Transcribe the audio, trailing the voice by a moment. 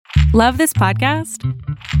Love this podcast?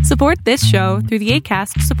 Support this show through the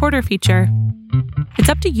Acast supporter feature. It's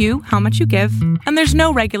up to you how much you give, and there's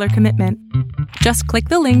no regular commitment. Just click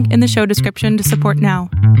the link in the show description to support now.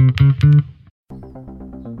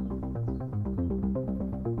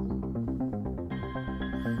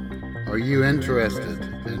 Are you interested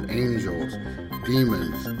in angels,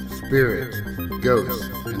 demons, spirits, ghosts,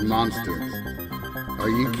 and monsters? Are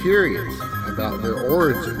you curious about their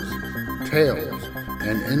origins, tales,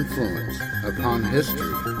 and influence upon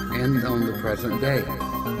history and on the present day?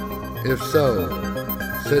 If so,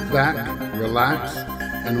 sit back, relax,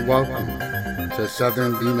 and welcome to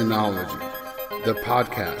Southern Demonology, the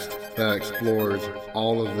podcast that explores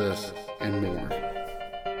all of this and more.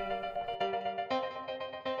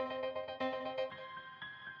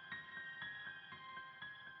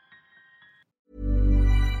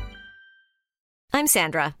 I'm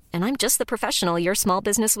Sandra, and I'm just the professional your small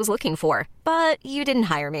business was looking for. But you didn't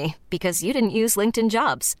hire me because you didn't use LinkedIn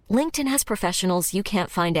Jobs. LinkedIn has professionals you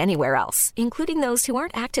can't find anywhere else, including those who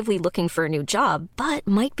aren't actively looking for a new job, but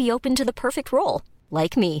might be open to the perfect role,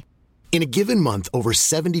 like me. In a given month, over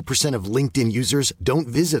 70% of LinkedIn users don't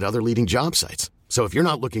visit other leading job sites. So if you're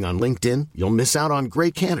not looking on LinkedIn, you'll miss out on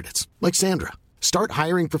great candidates, like Sandra. Start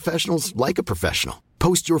hiring professionals like a professional.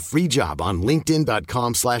 Post your free job on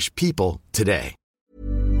linkedin.com/people today.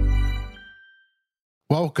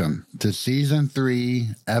 Welcome to Season 3,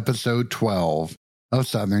 Episode 12 of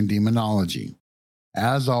Southern Demonology.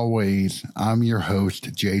 As always, I'm your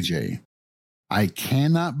host, JJ. I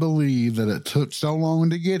cannot believe that it took so long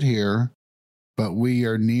to get here, but we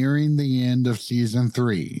are nearing the end of Season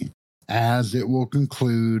 3, as it will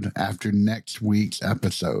conclude after next week's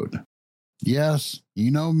episode. Yes,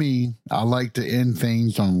 you know me, I like to end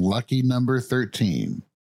things on lucky number 13.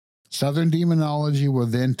 Southern Demonology will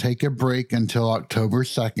then take a break until October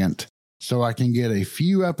 2nd, so I can get a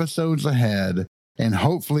few episodes ahead and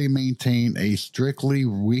hopefully maintain a strictly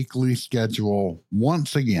weekly schedule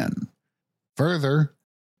once again. Further,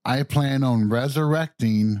 I plan on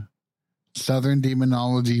resurrecting Southern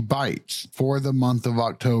Demonology Bites for the month of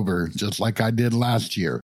October, just like I did last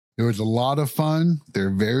year. It was a lot of fun.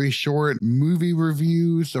 They're very short movie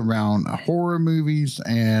reviews around horror movies,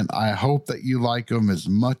 and I hope that you like them as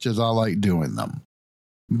much as I like doing them.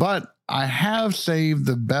 But I have saved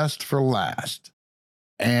the best for last,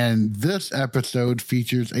 and this episode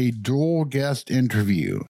features a dual guest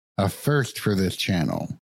interview, a first for this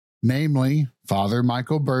channel, namely Father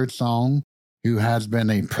Michael Birdsong, who has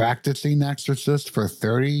been a practicing exorcist for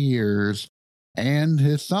 30 years, and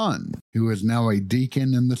his son, who is now a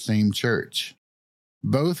deacon in the same church.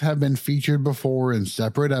 Both have been featured before in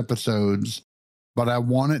separate episodes, but I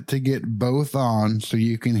wanted to get both on so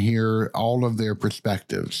you can hear all of their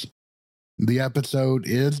perspectives. The episode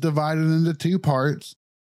is divided into two parts,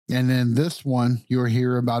 and in this one, you'll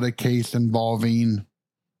hear about a case involving,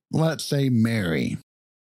 let's say, Mary,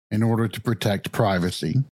 in order to protect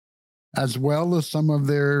privacy, as well as some of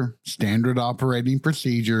their standard operating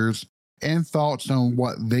procedures and thoughts on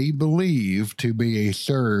what they believe to be a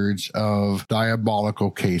surge of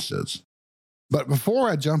diabolical cases. But before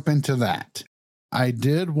I jump into that, I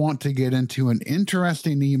did want to get into an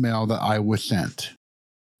interesting email that I was sent.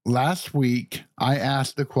 Last week, I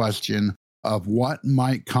asked the question of what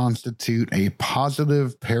might constitute a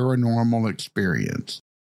positive paranormal experience.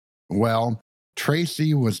 Well,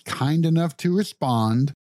 Tracy was kind enough to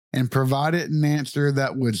respond and provided an answer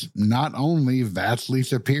that was not only vastly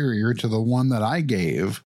superior to the one that I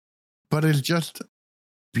gave, but is just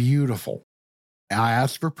beautiful. I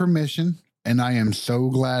asked for permission, and I am so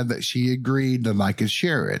glad that she agreed that I could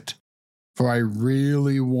share it, for I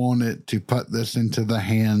really wanted to put this into the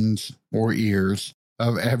hands or ears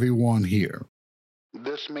of everyone here.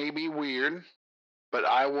 This may be weird, but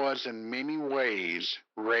I was in many ways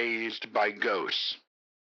raised by ghosts.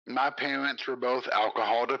 My parents were both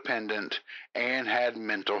alcohol dependent and had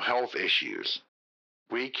mental health issues.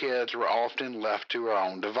 We kids were often left to our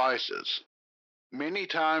own devices. Many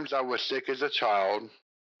times I was sick as a child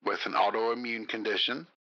with an autoimmune condition,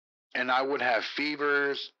 and I would have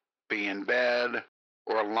fevers, be in bed,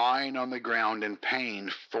 or lying on the ground in pain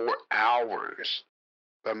for hours.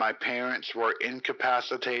 But my parents were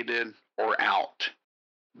incapacitated or out.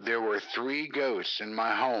 There were 3 ghosts in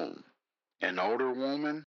my home: an older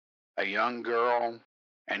woman, a young girl,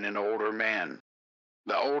 and an older man.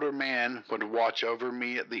 The older man would watch over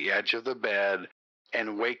me at the edge of the bed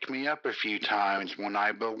and wake me up a few times when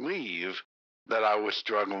I believe that I was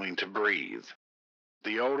struggling to breathe.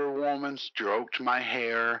 The older woman stroked my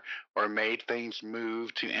hair or made things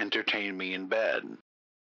move to entertain me in bed.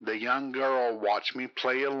 The young girl watched me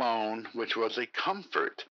play alone, which was a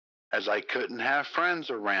comfort as I couldn't have friends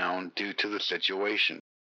around due to the situation.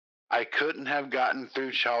 I couldn't have gotten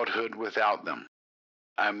through childhood without them.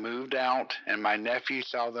 I moved out, and my nephew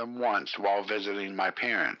saw them once while visiting my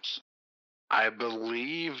parents. I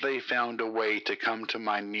believe they found a way to come to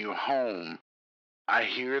my new home. I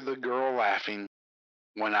hear the girl laughing.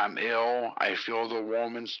 When I'm ill, I feel the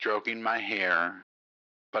woman stroking my hair,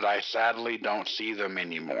 but I sadly don't see them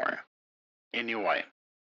anymore. Anyway,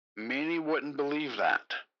 many wouldn't believe that.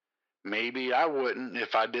 Maybe I wouldn't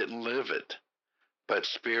if I didn't live it. But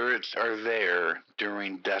spirits are there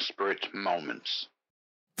during desperate moments.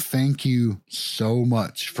 Thank you so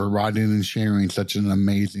much for writing and sharing such an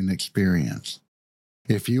amazing experience.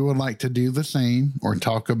 If you would like to do the same or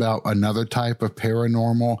talk about another type of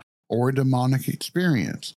paranormal or demonic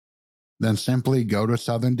experience, then simply go to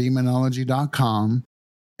southerndemonology.com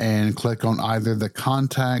and click on either the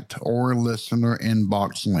contact or listener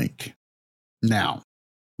inbox link. Now,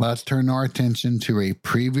 let's turn our attention to a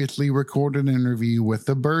previously recorded interview with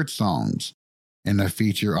the Birdsongs in a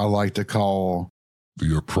feature I like to call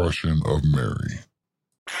The Oppression of Mary.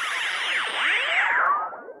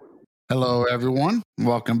 Hello, everyone.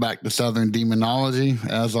 Welcome back to Southern Demonology.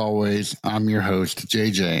 As always, I'm your host,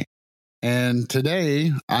 JJ. And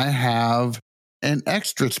today I have an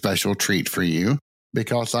extra special treat for you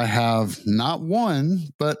because I have not one,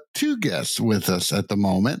 but two guests with us at the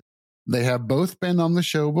moment. They have both been on the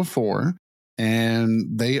show before,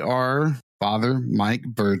 and they are Father Mike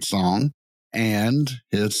Birdsong and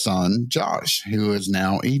his son, Josh, who is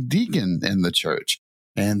now a deacon in the church.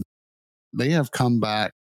 And they have come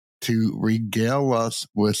back to regale us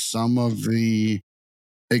with some of the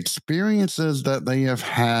experiences that they have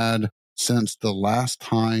had since the last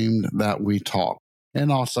time that we talked,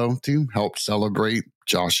 and also to help celebrate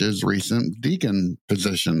Josh's recent deacon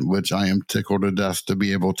position, which I am tickled to death to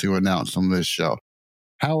be able to announce on this show.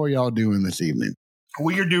 How are y'all doing this evening?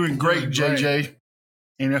 We are doing great, JJ,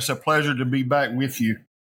 and it's a pleasure to be back with you.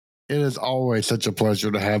 It is always such a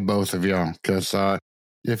pleasure to have both of y'all, because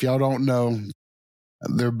if y'all don't know,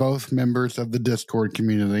 they're both members of the Discord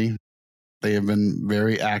community. They have been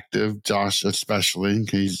very active, Josh especially.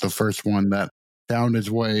 He's the first one that found his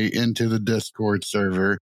way into the Discord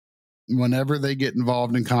server. Whenever they get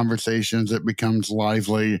involved in conversations, it becomes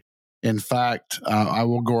lively. In fact, I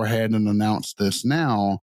will go ahead and announce this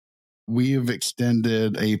now. We have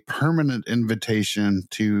extended a permanent invitation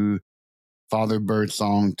to Father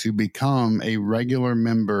Birdsong to become a regular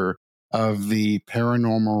member of the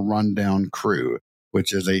Paranormal Rundown crew,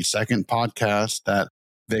 which is a second podcast that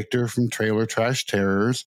Victor from Trailer Trash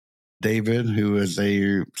Terrors, David, who is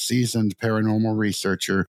a seasoned paranormal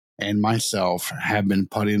researcher, and myself have been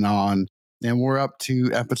putting on. And we're up to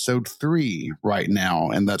episode 3 right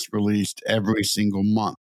now, and that's released every single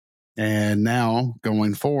month. And now,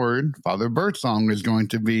 going forward, Father Birdsong is going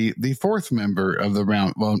to be the 4th member of the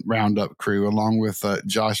Roundup crew, along with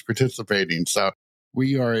Josh participating. So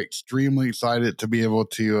we are extremely excited to be able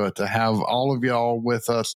to have all of y'all with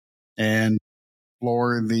us and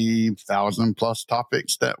explore the 1,000+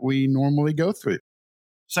 topics that we normally go through.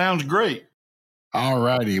 Sounds great. All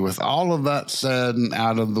righty. With all of that said and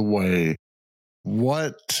out of the way,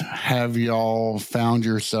 what have y'all found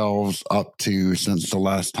yourselves up to since the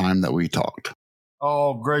last time that we talked?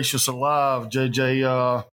 Oh, gracious alive,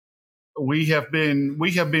 JJ. We have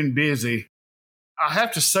been busy. I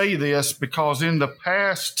have to say this because in the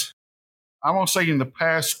past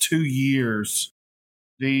 2 years,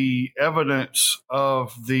 the evidence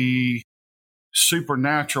of the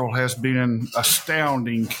supernatural has been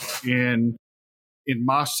astounding in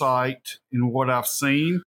my sight, in what I've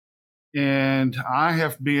seen. And I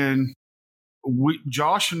have been,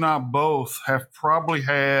 Josh and I both have probably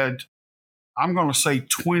had, I'm going to say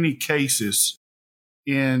 20 cases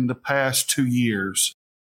in the past 2 years.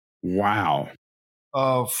 Wow.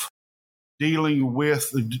 Of dealing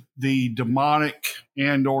with the demonic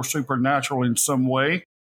and or supernatural in some way,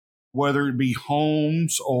 whether it be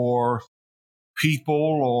homes or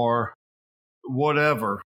people or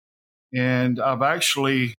whatever. And I've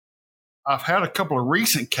had a couple of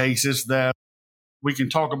recent cases that we can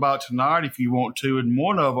talk about tonight if you want to. And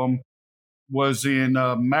one of them was in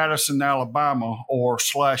Madison, Alabama /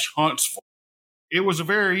 Huntsville. It was a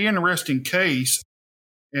very interesting case.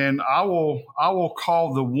 And I will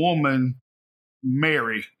call the woman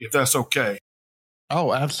Mary, if that's okay.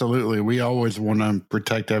 Oh, absolutely. We always want to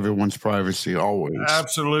protect everyone's privacy, always.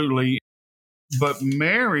 Absolutely. But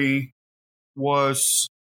Mary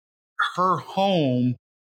her home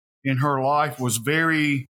in her life was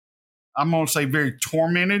very, I'm going to say very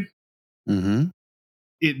tormented. Mm-hmm.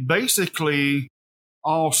 It basically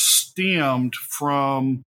all stemmed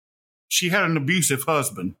from she had an abusive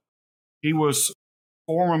husband. He was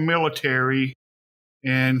former military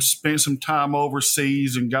and spent some time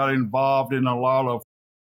overseas and got involved in a lot of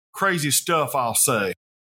crazy stuff, I'll say.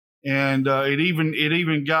 And it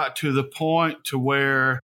even got to the point to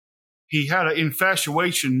where he had an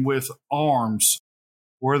infatuation with arms,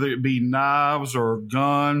 whether it be knives or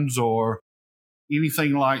guns or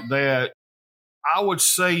anything like that. I would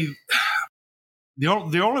say the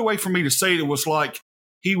only way for me to say it was like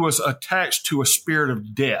he was attached to a spirit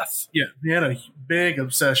of death. Yeah, he had a big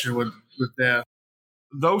obsession with death.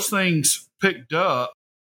 Those things picked up.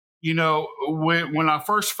 You know, when I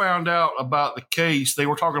first found out about the case, they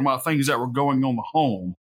were talking about things that were going on the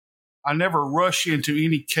home. I never rush into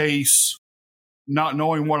any case not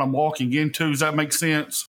knowing what I'm walking into. Does that make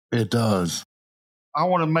sense? It does. I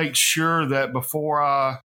want to make sure that before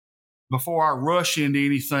I rush into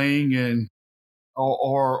anything and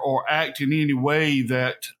or act in any way,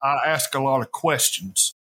 that I ask a lot of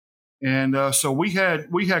questions. And so we had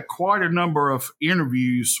quite a number of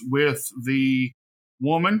interviews with the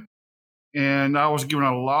woman, and I was given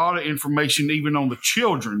a lot of information even on the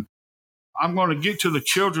children. I'm going to get to the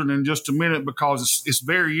children in just a minute because it's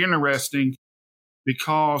very interesting,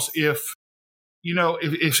 because if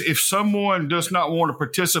someone does not want to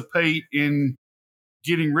participate in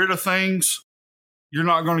getting rid of things, you're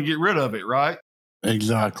not going to get rid of it, right?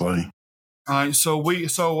 Exactly. All right. So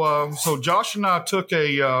Josh and I took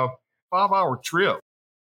a 5-hour trip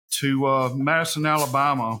to Madison,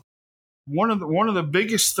 Alabama. One of the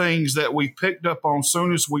biggest things that we picked up on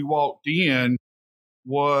soon as we walked in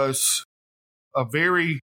was a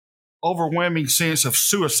very overwhelming sense of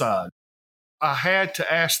suicide. I had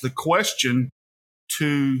to ask the question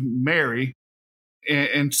to Mary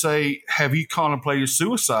and say, "Have you contemplated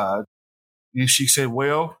suicide?" And she said,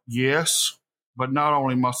 "Well, yes, but not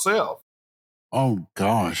only myself." Oh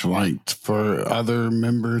gosh, like for other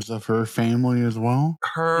members of her family as well?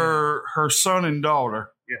 Her son and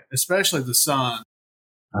daughter. Yeah, especially the son.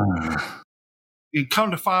 And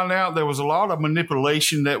come to find out, there was a lot of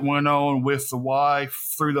manipulation that went on with the wife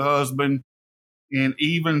through the husband, and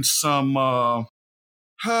even some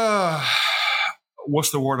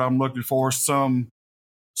what's the word I'm looking for? Some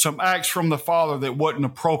acts from the father that wasn't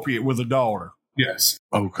appropriate with the daughter. Yes.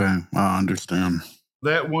 Okay, I understand.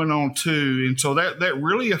 That went on too. And so that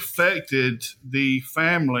really affected the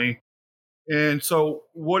family. And so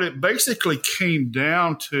what it basically came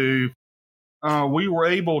down to, we were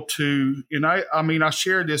able to, and I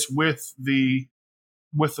shared this with the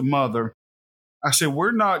mother. I said,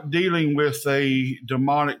 we're not dealing with a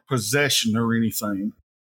demonic possession or anything.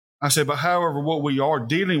 I said, but however, what we are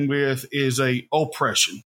dealing with is a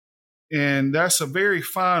oppression. And that's a very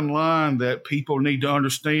fine line that people need to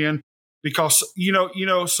understand, because,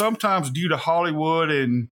 sometimes due to Hollywood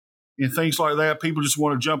and things like that, people just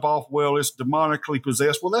want to jump off, well, it's demonically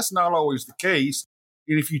possessed. Well, that's not always the case.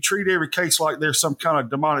 And if you treat every case like there's some kind of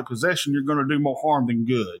demonic possession, you're going to do more harm than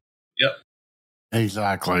good. Yep.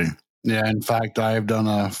 Exactly. Yeah. In fact, I have done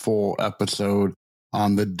a full episode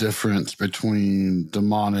on the difference between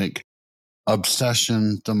demonic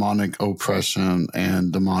obsession, demonic oppression,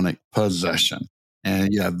 and demonic possession. And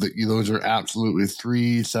yeah, those are absolutely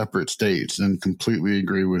 3 separate states, and completely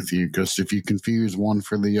agree with you, because if you confuse one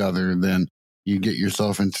for the other, then you get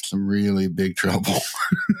yourself into some really big trouble.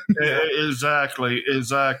 Exactly.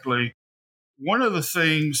 One of the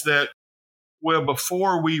things that,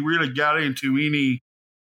 before we really got into any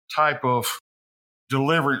type of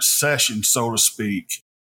deliverance session, so to speak,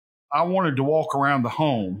 I wanted to walk around the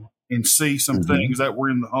home and see some things that were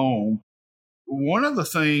in the home. One of the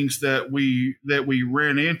things that we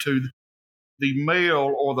ran into, the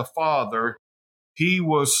male or the father, he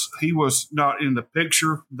was not in the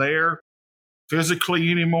picture there physically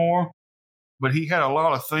anymore, but he had a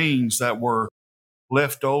lot of things that were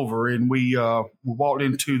left over. And we walked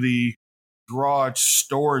into the garage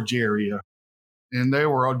storage area, and there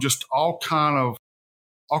were just all kind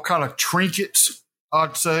of trinkets,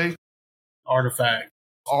 I'd say.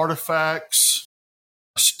 Artifacts,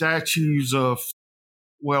 statues of,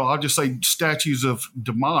 I'll just say statues of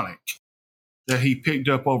demonic that he picked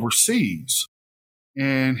up overseas.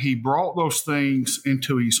 And he brought those things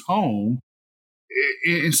into his home.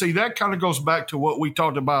 And see, that kind of goes back to what we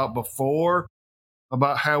talked about before,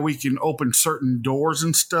 about how we can open certain doors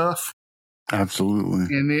and stuff. Absolutely.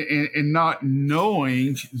 And not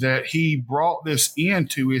knowing that he brought this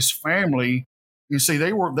into his family. And see,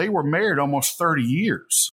 they were married almost 30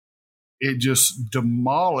 years. It just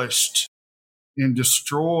demolished and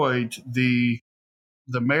destroyed the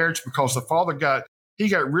marriage, because the father got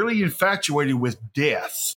really infatuated with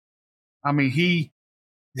death. I mean, he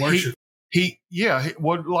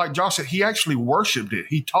like Josh said, he actually worshipped it.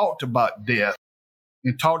 He talked about death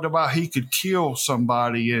and talked about he could kill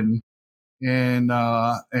somebody and things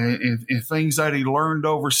that he learned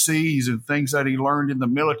overseas and things that he learned in the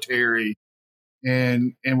military,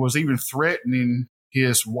 and was even threatening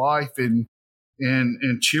his wife and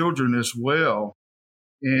children as well.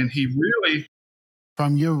 And he really,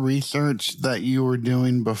 from your research that you were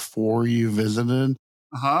doing before you visited,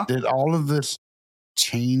 did all of this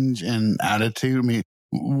change in attitude? I mean,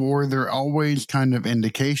 were there always kind of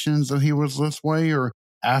indications that he was this way, or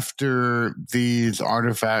after these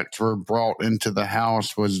artifacts were brought into the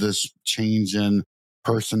house, was this change in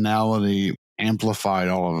personality amplified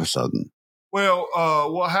all of a sudden? Well,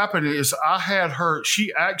 what happened is I had her,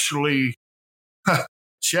 she actually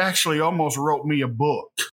almost wrote me a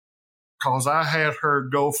book, because I had her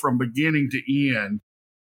go from beginning to end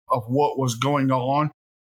of what was going on.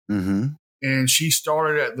 Mm-hmm. And she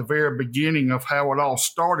started at the very beginning of how it all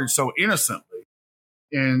started so innocently.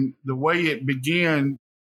 And the way it began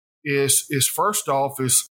is first off,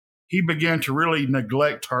 is he began to really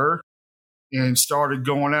neglect her and started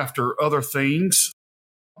going after other things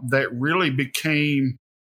that really became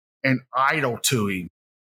an idol to him.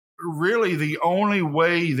 Really, the only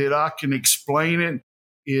way that I can explain it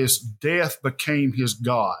is death became his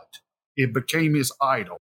God. It became his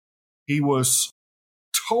idol. He was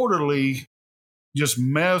totally just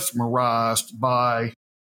mesmerized by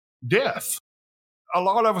death. A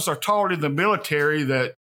lot of us are taught in the military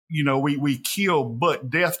that, we kill, but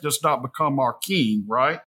death does not become our king,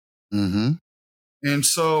 right? Mm-hmm. And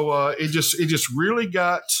so it just really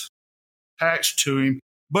got attached to him.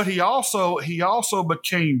 But he also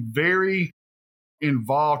became very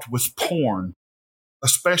involved with porn,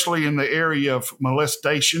 especially in the area of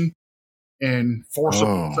molestation and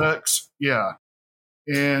forcible sex. Yeah.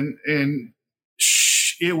 And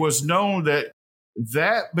it was known that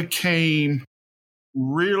became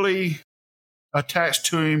really attached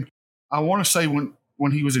to him. I want to say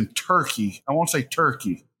when he was in Turkey. I want to say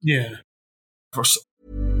Turkey. Yeah.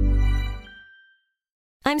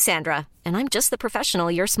 I'm Sandra, and I'm just the professional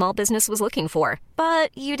your small business was looking for.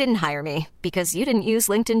 But you didn't hire me because you didn't use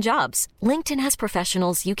LinkedIn Jobs. LinkedIn has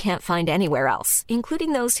professionals you can't find anywhere else,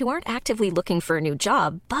 including those who aren't actively looking for a new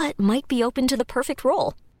job, but might be open to the perfect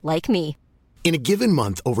role, like me. In a given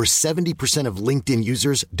month, over 70% of LinkedIn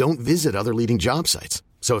users don't visit other leading job sites.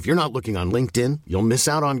 So if you're not looking on LinkedIn, you'll miss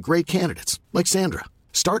out on great candidates like Sandra.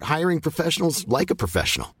 Start hiring professionals like a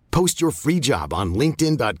professional. Post your free job on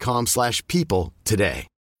linkedin.com/people today.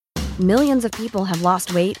 Millions of people have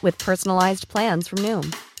lost weight with personalized plans from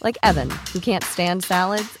Noom. Like Evan, who can't stand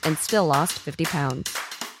salads and still lost 50 pounds.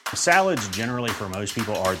 Salads generally for most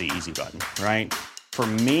people are the easy button, right? For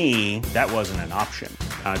me, that wasn't an option.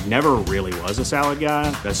 I never really was a salad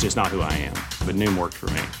guy. That's just not who I am. But Noom worked for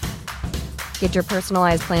me. Get your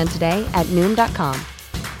personalized plan today at Noom.com.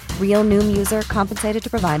 Real Noom user compensated to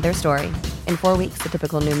provide their story. In 4 weeks, the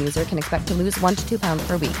typical Noom user can expect to lose 1 to 2 pounds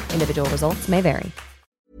per week. Individual results may vary.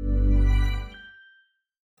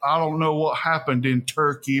 I don't know what happened in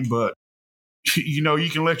Turkey, but, you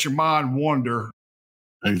can let your mind wander.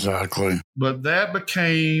 Exactly. But that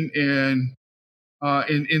became, and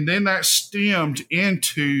then that stemmed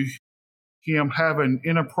into him having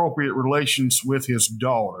inappropriate relations with his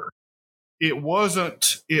daughter. It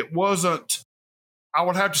wasn't, I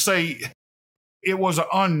would have to say, it was an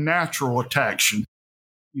unnatural attraction.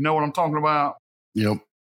 You know what I'm talking about? Yep.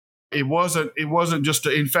 It wasn't just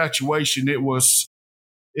an infatuation. It was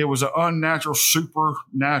an unnatural,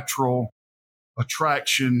 supernatural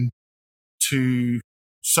attraction to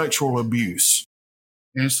sexual abuse.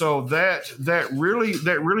 And so that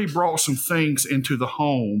really brought some things into the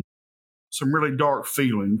home, some really dark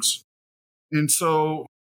feelings. And so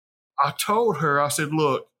I told her, I said,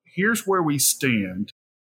 look, here's where we stand.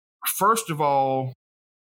 First of all,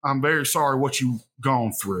 I'm very sorry what you've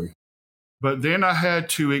gone through. But then I had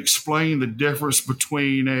to explain the difference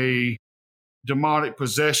between a demonic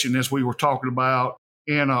possession, as we were talking about,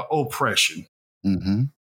 and oppression. Mm-hmm.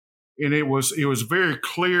 And it was very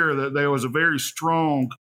clear that there was a very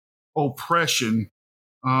strong oppression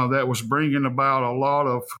that was bringing about a lot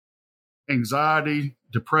of anxiety,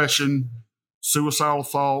 depression, suicidal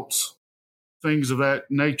thoughts, things of that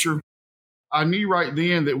nature. I knew right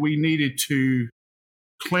then that we needed to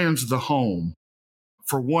cleanse the home,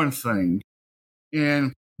 for one thing.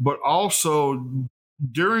 But also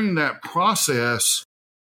during that process,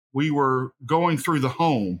 we were going through the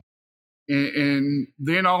home. And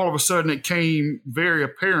then all of a sudden it came very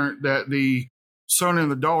apparent that the son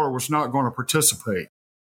and the daughter was not going to participate.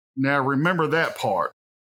 Now remember that part.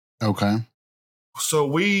 Okay. So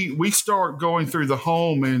we start going through the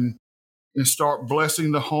home and start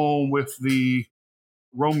blessing the home with the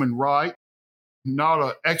Roman rite, not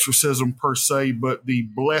an exorcism per se, but the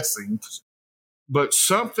blessings. But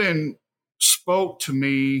something spoke to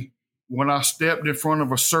me when I stepped in front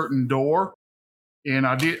of a certain door, and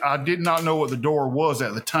I did not know what the door was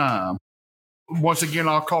at the time. Once again,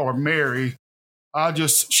 I'll call her Mary.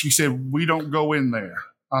 She said, "We don't go in there."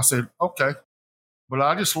 I said, "Okay." But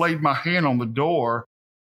I just laid my hand on the door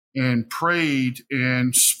and prayed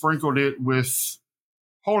and sprinkled it with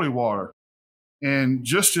holy water. And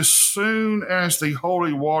just as soon as the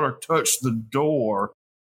holy water touched the door,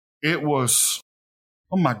 it was,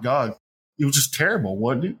 oh my God, it was just terrible,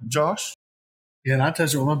 wasn't it, Josh? Yeah, and I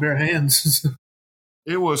touched it with my bare hands.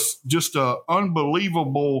 It was just an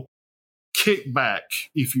unbelievable kickback,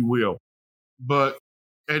 if you will. But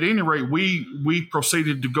at any rate, we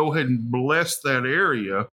proceeded to go ahead and bless that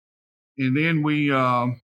area. And then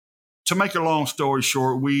to make a long story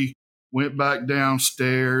short, we went back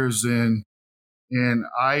downstairs and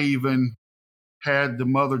I even had the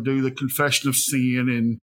mother do the confession of sin,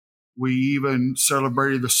 and we even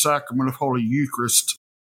celebrated the sacrament of Holy Eucharist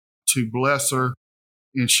to bless her.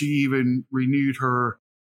 And she even renewed her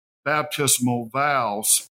baptismal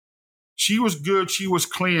vows. She was good. She was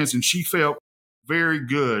cleansed, and she felt very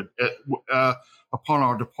good upon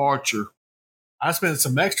our departure. I spent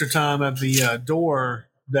some extra time at the door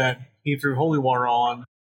that he threw holy water on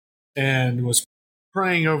and was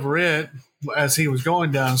praying over it as he was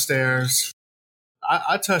going downstairs.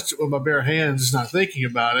 I touched it with my bare hands, just not thinking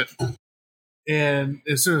about it. And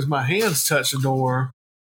as soon as my hands touched the door,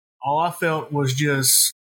 all I felt was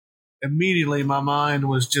just immediately my mind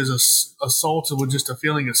was just assaulted with just a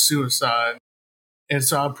feeling of suicide. And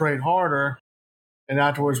so I prayed harder and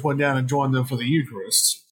afterwards went down and joined them for the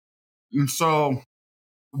Eucharist. And so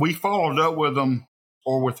we followed up with them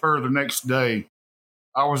or with her the next day.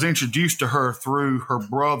 I was introduced to her through her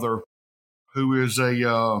brother, who is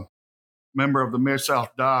a member of the Mid-South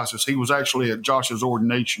Diocese. He was actually at Josh's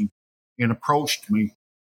ordination and approached me.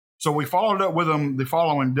 So we followed up with him the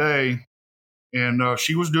following day, and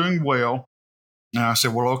she was doing well. And I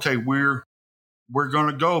said, "Well, okay, we're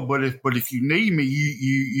going to go, but if you need me,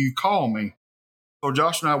 you call me." So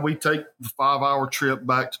Josh and I, we take the 5-hour trip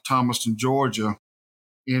back to Thomaston, Georgia.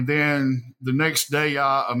 And then the next day,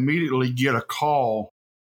 I immediately get a call.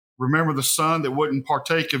 Remember the son that wouldn't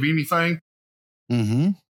partake of anything?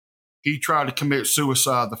 Mm-hmm. He tried to commit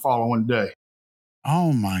suicide the following day.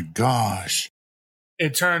 Oh, my gosh.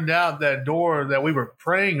 It turned out that door that we were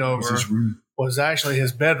praying over was actually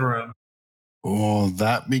his bedroom. Well,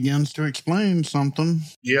 that begins to explain something.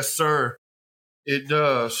 Yes, sir. It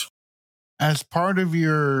does. As part of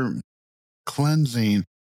your cleansing,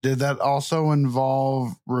 did that also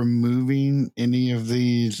involve removing any of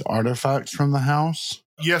these artifacts from the house?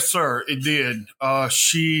 Yes, sir, it did.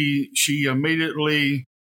 She immediately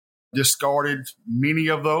discarded many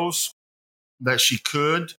of those that she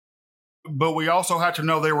could. But we also had to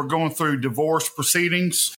know they were going through divorce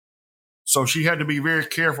proceedings. So she had to be very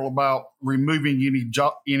careful about removing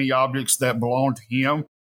any objects that belonged to him.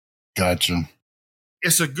 Gotcha.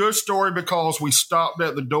 It's a good story because we stopped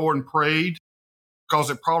at the door and prayed, because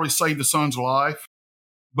it probably saved the son's life.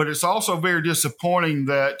 But it's also very disappointing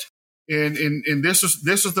that, and this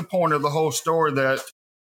is the point of the whole story that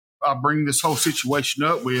I bring this whole situation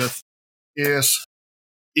up with, is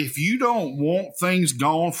if you don't want things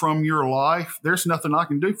gone from your life, there's nothing I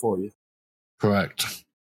can do for you. Correct.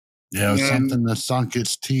 Yeah, something that sunk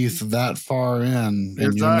its teeth that far in, and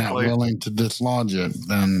exactly. You're not willing to dislodge it,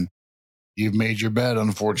 then you've made your bed,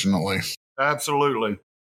 unfortunately. Absolutely.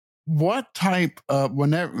 What type of,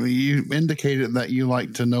 whenever you indicated that you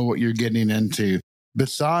like to know what you're getting into,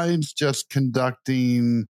 besides just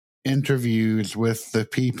conducting interviews with the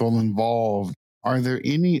people involved, are there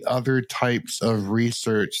any other types of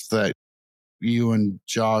research that you and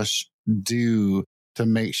Josh do to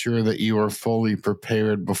make sure that you are fully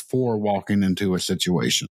prepared before walking into a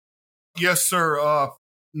situation? Yes, sir.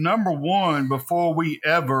 Number one, before we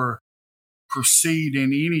ever proceed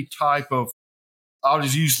in any type of, I'll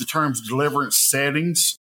just use the terms deliverance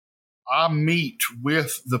settings, I meet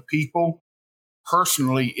with the people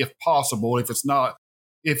personally, if possible, if it's not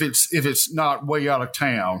way out of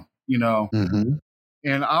town, you know. Mm-hmm.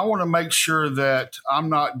 And I want to make sure that I'm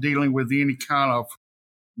not dealing with any kind of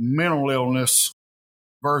mental illness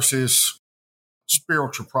versus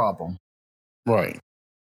spiritual problem. Right.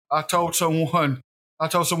 I told someone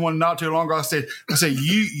not too long ago, I said,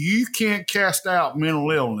 you can't cast out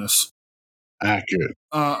mental illness. Accurate.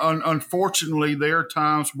 Unfortunately, there are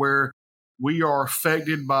times where we are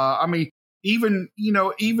affected by, even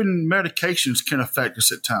medications can affect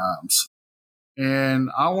us at times. And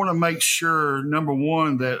I want to make sure, number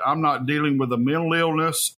one, that I'm not dealing with a mental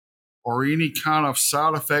illness or any kind of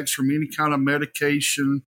side effects from any kind of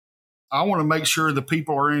medication. I want to make sure the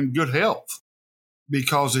people are in good health,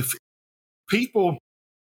 because if people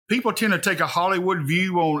tend to take a Hollywood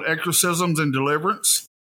view on exorcisms and deliverance,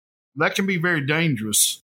 that can be very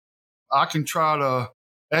dangerous. I can try to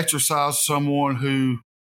exorcise someone who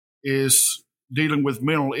is dealing with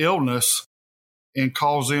mental illness and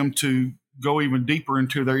cause them to go even deeper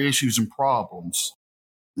into their issues and problems.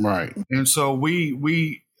 Right. And so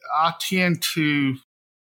I tend to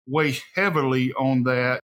weigh heavily on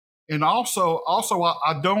that. And also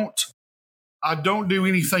I don't do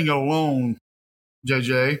anything alone,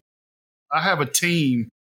 JJ. I have a team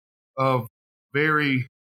of very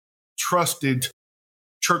trusted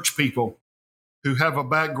church people who have a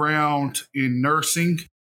background in nursing,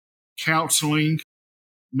 counseling,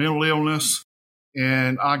 mental illness,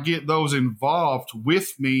 and I get those involved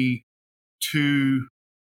with me to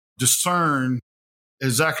discern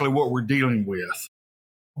exactly what we're dealing with,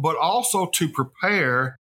 but also to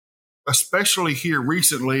prepare, especially here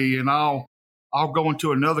recently. And I'll go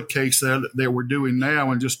into another case that we're doing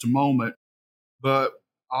now in just a moment, but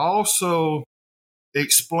I also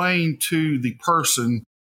explain to the person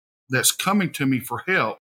that's coming to me for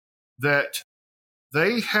help that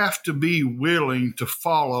they have to be willing to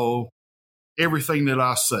follow everything that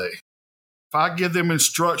I say. If I give them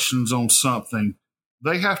instructions on something,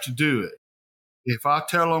 they have to do it. If I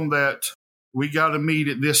tell them that we got to meet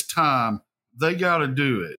at this time, they got to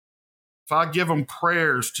do it. If I give them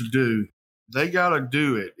prayers to do, they got to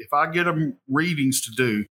do it. If I get them readings to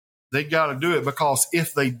do, they got to do it, because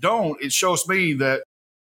if they don't, it shows me that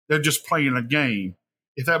they're just playing a game,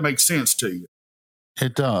 if that makes sense to you.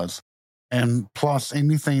 It does. And plus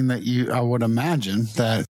anything that I would imagine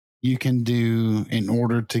that you can do in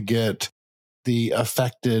order to get the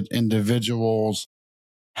affected individual's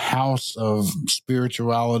house of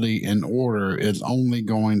spirituality in order is only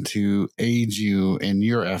going to aid you in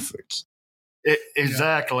your efforts.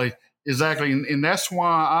 Exactly. And that's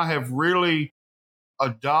why I have really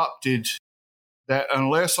adopted that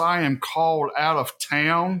unless I am called out of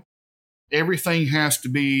town, everything has to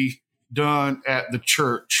be done at the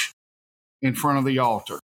church in front of the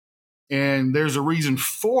altar. And there's a reason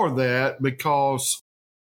for that, because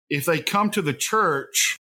if they come to the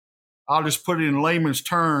church, I'll just put it in layman's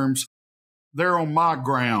terms, they're on my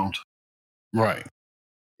ground. Right.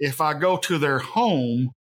 If I go to their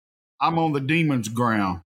home, I'm on the demon's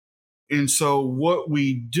ground. And so what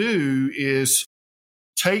we do is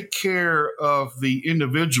take care of the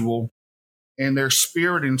individual and their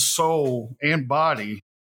spirit and soul and body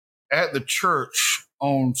at the church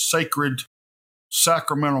on sacred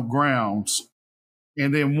sacramental grounds.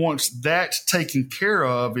 And then once that's taken care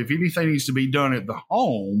of, if anything needs to be done at the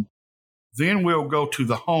home, then we'll go to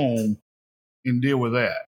the home and deal with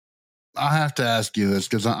that. I have to ask you this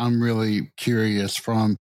because I'm really curious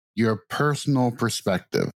from your personal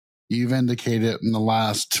perspective. You've indicated in the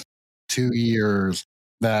last 2 years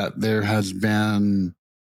that there has been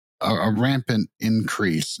a rampant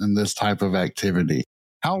increase in this type of activity.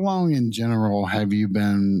 How long in general have you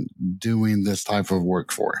been doing this type of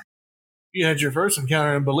work for? You had your first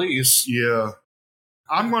encounter in Belize. Yeah.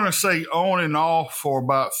 I'm going to say on and off for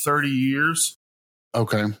about 30 years.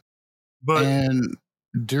 Okay. And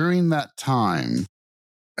during that time,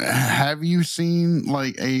 have you seen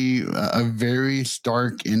like a very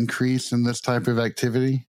stark increase in this type of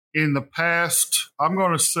activity? In the past, I'm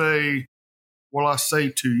going to say, I'm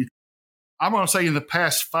going to say in the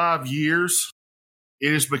past 5 years,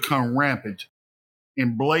 it has become rampant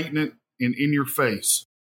and blatant and in your face.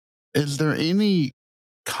 Is there any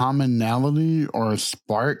commonality or a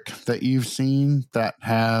spark that you've seen that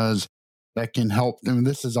can help? I mean,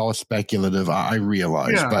 this is all speculative, I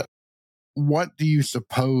realize, but what do you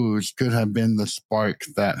suppose could have been the spark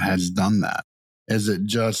that has done that? Is it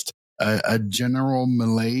just a general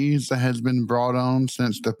malaise that has been brought on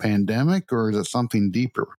since the pandemic, or is it something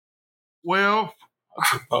deeper? Well,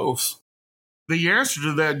 both. The answer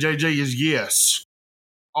to that, JJ, is yes.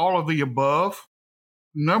 All of the above.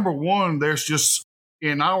 Number one, there's just,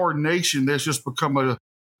 in our nation, there's just become a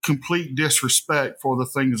complete disrespect for the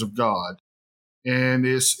things of God. And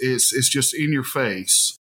it's just in your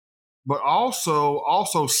face. But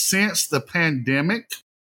also since the pandemic,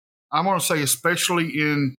 I'm going to say especially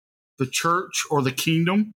in the church or the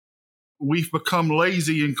kingdom, we've become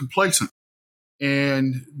lazy and complacent.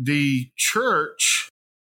 And the church,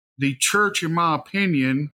 in my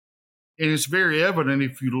opinion, and it's very evident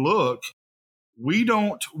if you look, we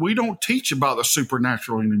don't teach about the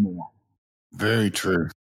supernatural anymore. Very true.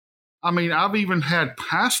 I mean, I've even had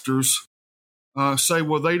pastors say,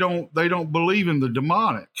 well, they don't believe in the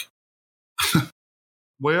demonic.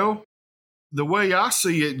 Well, the way I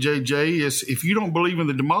see it, JJ, is if you don't believe in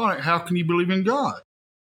the demonic, how can you believe in God?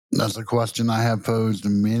 That's a question I have posed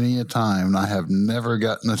many a time, and I have never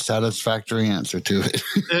gotten a satisfactory answer to it.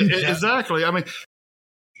 Exactly. I mean,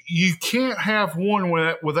 you can't have one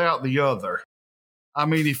without the other. I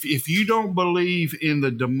mean, if you don't believe in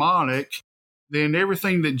the demonic, then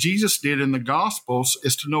everything that Jesus did in the Gospels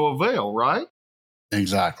is to no avail, right?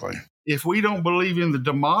 Exactly. If we don't believe in the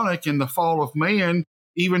demonic and the fall of man,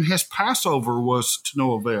 even his Passover was to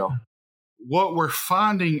no avail. What we're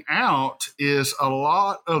finding out is a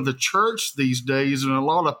lot of the church these days and a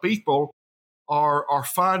lot of people are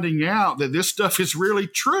finding out that this stuff is really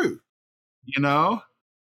true, you know?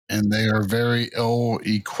 And they are very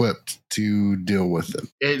ill-equipped to deal with it.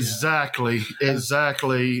 Exactly. And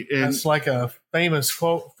that's like a famous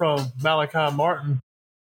quote from Malachi Martin.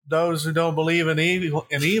 Those who don't believe in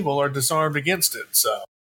evil are disarmed against it. So,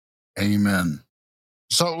 amen.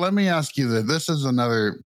 So let me ask you that. This is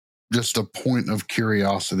just a point of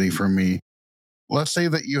curiosity for me. Let's say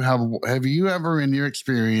that have you ever in your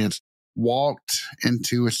experience walked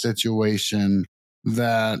into a situation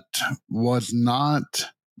that was not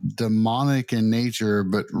demonic in nature,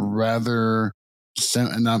 but rather,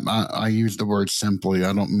 and I use the word simply,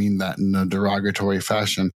 I don't mean that in a derogatory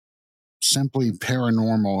fashion, simply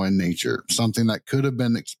paranormal in nature, something that could have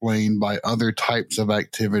been explained by other types of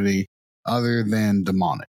activity other than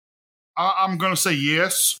demonic? I'm going to say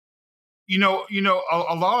yes. You know,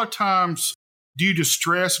 a lot of times due to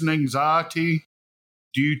stress and anxiety,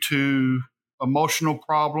 due to emotional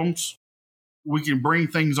problems, we can bring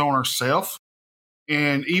things on ourselves.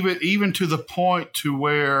 And even to the point to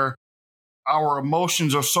where our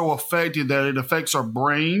emotions are so affected that it affects our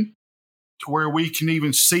brain to where we can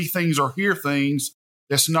even see things or hear things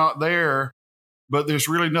that's not there, but there's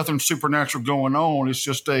really nothing supernatural going on. It's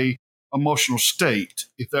just a emotional state,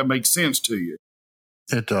 if that makes sense to you.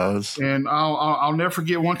 It does. And I'll never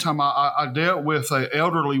forget one time I dealt with an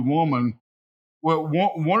elderly woman. Well,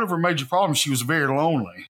 one of her major problems, she was very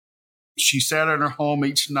lonely. She sat in her home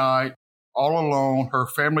each night all alone. Her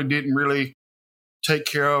family didn't really take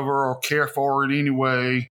care of her or care for her in any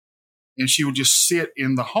way. And she would just sit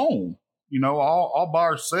in the home, all by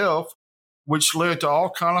herself, which led to all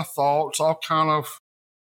kind of thoughts, all kind of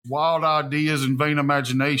wild ideas and vain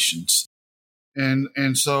imaginations.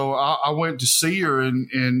 And so I went to see her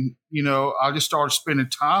and I just started spending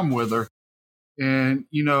time with her. And,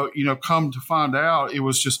 come to find out, it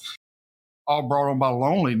was just all brought on by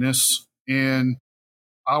loneliness and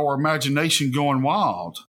our imagination going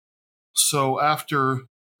wild. So after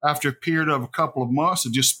a period of a couple of months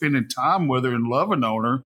of just spending time with her and loving on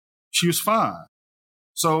her, she was fine.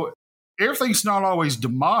 So everything's not always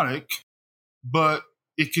demonic, but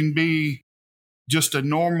it can be just a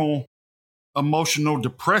normal emotional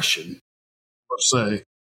depression, per se.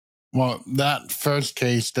 Well, that first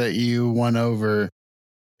case that you went over,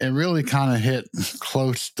 it really kind of hit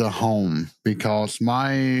close to home because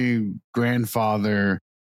my grandfather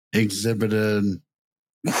exhibited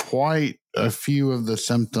quite a few of the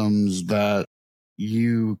symptoms that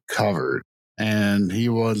you covered. And he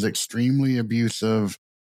was extremely abusive.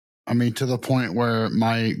 I mean, to the point where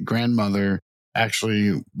my grandmother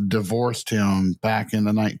actually divorced him back in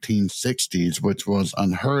the 1960s, which was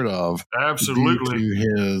unheard of. Absolutely. Due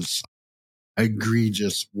to his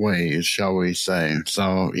egregious ways, shall we say.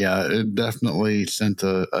 So, yeah, it definitely sent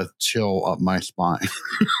a chill up my spine.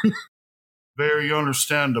 Very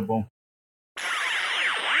understandable.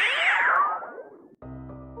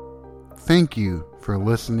 Thank you for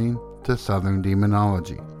listening to Southern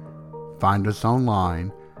Demonology. Find us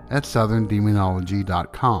online at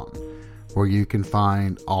southerndemonology.com, where you can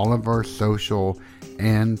find all of our social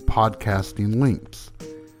and podcasting links.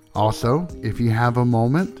 Also, if you have a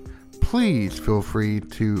moment, please feel free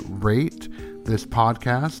to rate this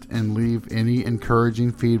podcast and leave any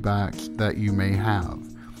encouraging feedbacks that you may have.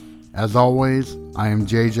 As always, I am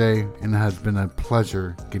JJ, and it has been a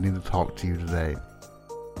pleasure getting to talk to you today.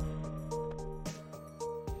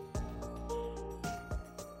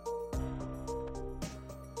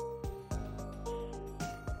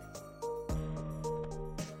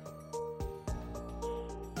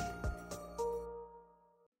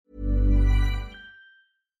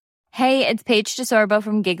 Hey, it's Paige DeSorbo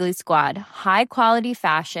from Giggly Squad. High quality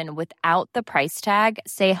fashion without the price tag.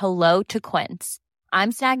 Say hello to Quince.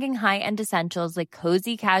 I'm snagging high-end essentials like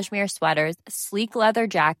cozy cashmere sweaters, sleek leather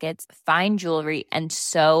jackets, fine jewelry, and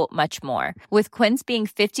so much more. With Quince being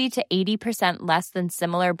 50 to 80% less than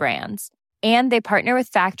similar brands. And they partner with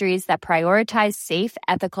factories that prioritize safe,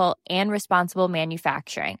 ethical, and responsible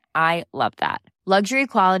manufacturing. I love that. Luxury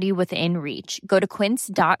quality within reach. Go to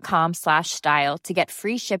quince.com/style to get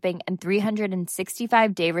free shipping and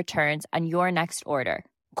 365-day returns on your next order.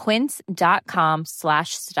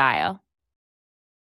 Quince.com/style.